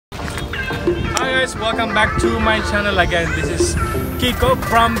guys, welcome back to my channel again. This is Kiko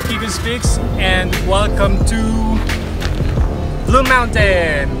from Kiko Speaks and welcome to Blue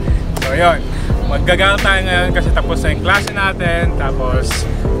Mountain. So yun, maggagal tayo ngayon kasi tapos na yung klase natin. Tapos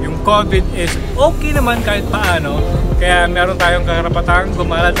yung COVID is okay naman kahit paano. Kaya meron tayong karapatang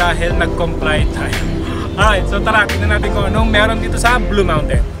gumala dahil nag-comply tayo. Alright, so tara, tignan natin kung anong meron dito sa Blue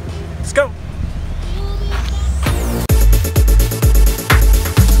Mountain. Let's go!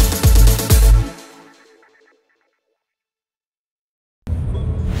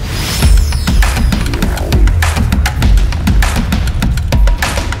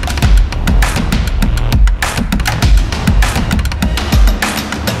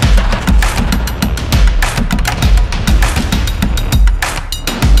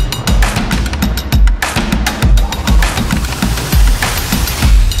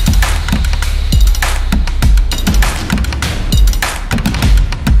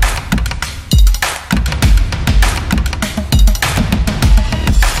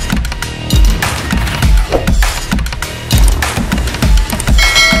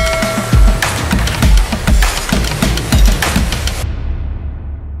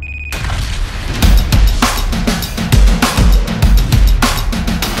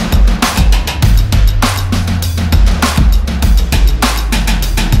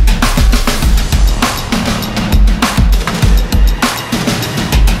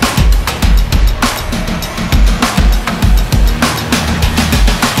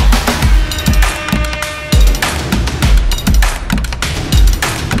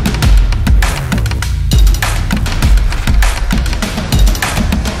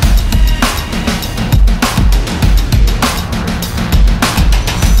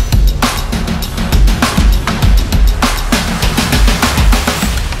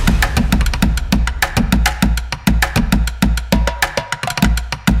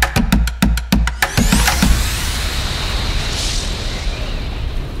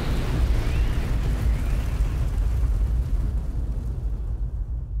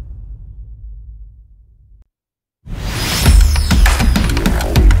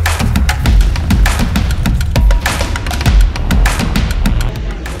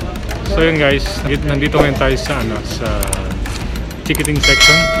 So yun guys, nandito ngayon tayo sa sa ticketing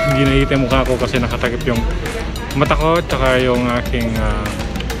section. Hindi nakikita yung mukha ko kasi nakatakip yung mata ko at saka yung aking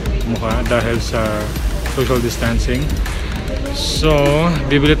mukha dahil sa social distancing. So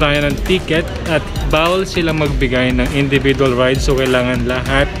bibili tayo ng ticket at bawal silang magbigay ng individual rides, so kailangan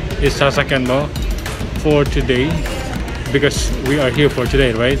lahat is sasakyan mo for today because we are here for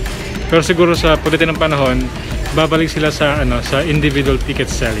today, right? Pero siguro sa pagdating ng panahon, babalik sila sa sa individual ticket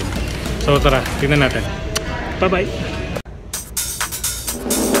selling. So tara, tingnan natin. Bye-bye!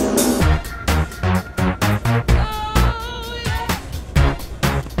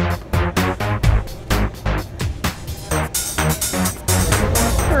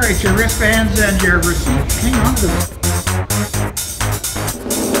 Alright, your wristbands and your receipt. Hang on to them.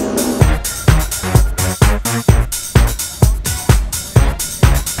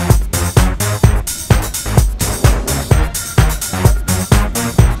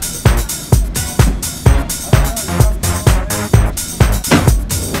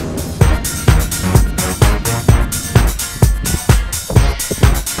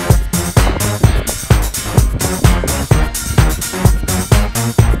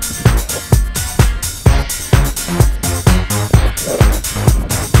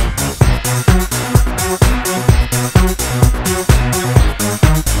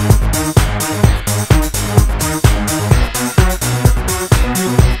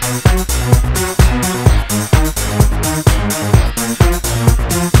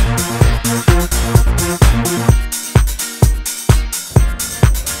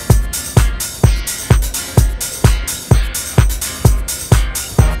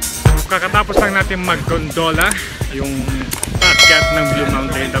 Kakatapos lang natin mag-gondola yung paakyat ng Blue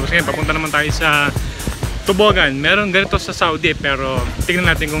Mountain. Tapos ngayon papunta naman tayo sa Tubogan. Meron ganito sa Saudi pero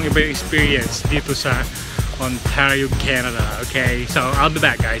tingnan natin kung iba yung experience dito sa Ontario, Canada. Okay, so I'll be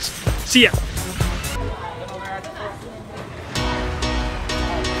back guys. See ya!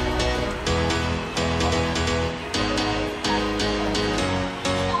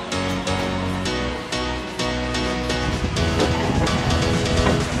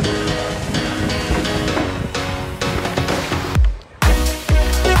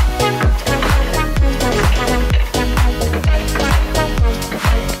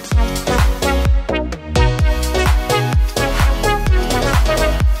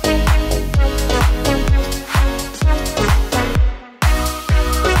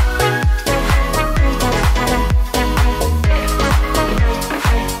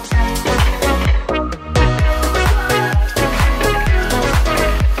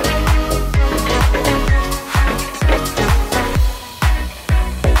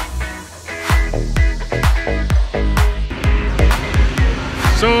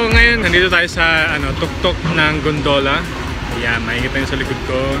 So ngayon, nandito tayo sa tuktok ng gondola. Yan, makikita nyo sa likod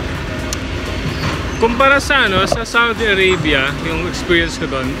ko. Kumpara sa sa Saudi Arabia, yung experience ko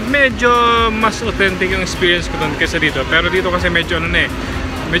doon, medyo mas authentic yung experience ko doon kaysa dito. Pero dito kasi medyo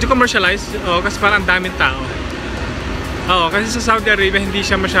medyo commercialized, kasi parang daming tao. Kasi sa Saudi Arabia hindi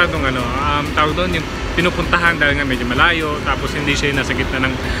siya masyadong tawag doon yung pinupuntahan dahil nga medyo malayo, tapos hindi siya nasa gitna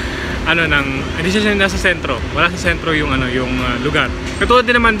ng hindi siya nasa sentro. Wala sa sentro yung lugar. Katulad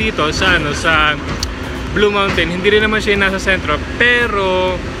din naman dito sa sa Blue Mountain, hindi rin naman siya nasa sentro,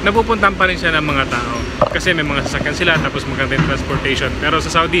 pero napupuntahan pa rin siya ng mga tao. Kasi may mga sasakyan sila, tapos maganda yung transportation. Pero sa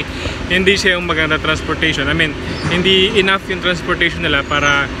Saudi, hindi siya yung maganda transportation. I mean, hindi enough yung transportation nila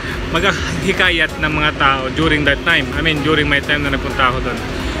para maghikayat ng mga tao during that time. I mean, during my time na nagpunta ako doon.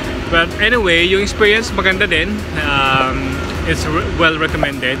 But anyway, yung experience maganda din. It's well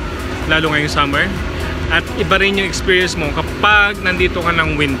recommended, lalo ngayong summer. At iba rin yung experience mo kapag nandito ka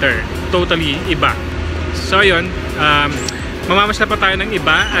ng winter. Totally iba. So yun, mamamasla pa tayo ng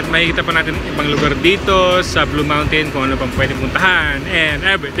iba at makikita pa natin ibang lugar dito sa Blue Mountain, kung ano pang pwede puntahan and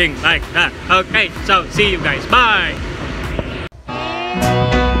everything like that. Okay, so see you guys. Bye!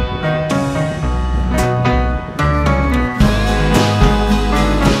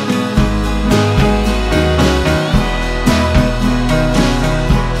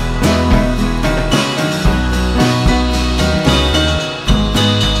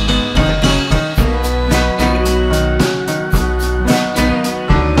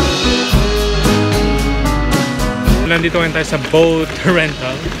 Nandito ngayon tayo sa boat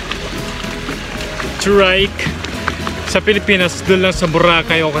rental. Trike. Sa Pilipinas, doon lang sa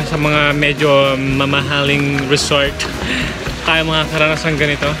Boracay o sa mga medyo mamahaling resort tayo mga karanasan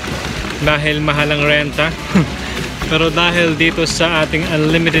ganito dahil mahal ang renta. Pero dahil dito sa ating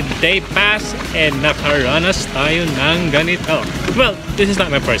unlimited day pass, nakaranas tayo ng ganito. Well, this is not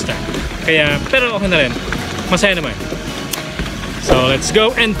my first time. Pero okay na rin. Masaya naman. So let's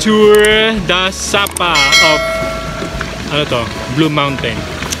go and tour the Sapa of Blue Mountain.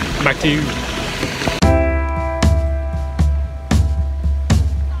 Back to you.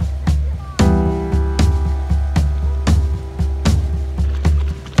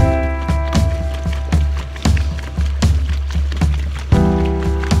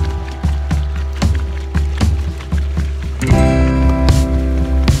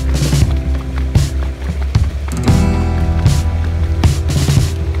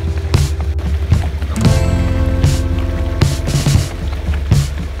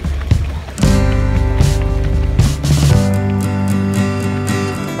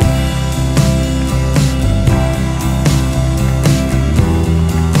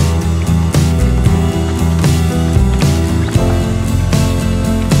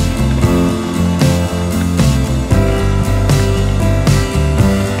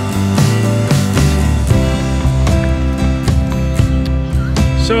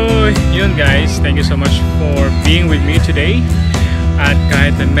 So yun guys, thank you so much for being with me today. At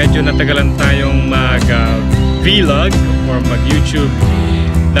kahit na medyo natagalan tayong mag-vlog or mag-YouTube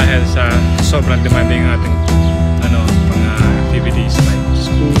dahil sa sobrang demanding ating mga activities like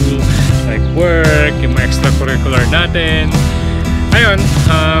school, like work, yung mga extracurricular natin. Ayun,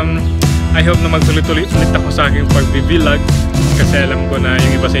 I hope na magtuloy-tuloy ulit ako sa aking pag-vlog kasi alam ko na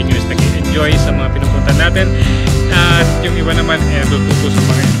yung iba sa inyo is nag-enjoy sa mga pinupunta natin. At yung iba naman tututo sa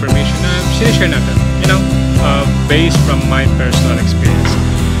mga information na sinishare natin, based from my personal experience.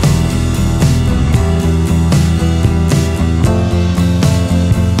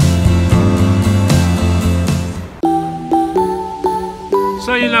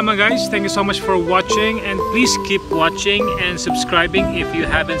 So yun lamang guys, thank you so much for watching, and please keep watching and subscribing if you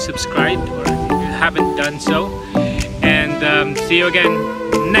haven't subscribed or if you haven't done so. And see you again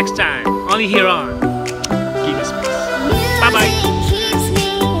next time, only here on Bye-bye.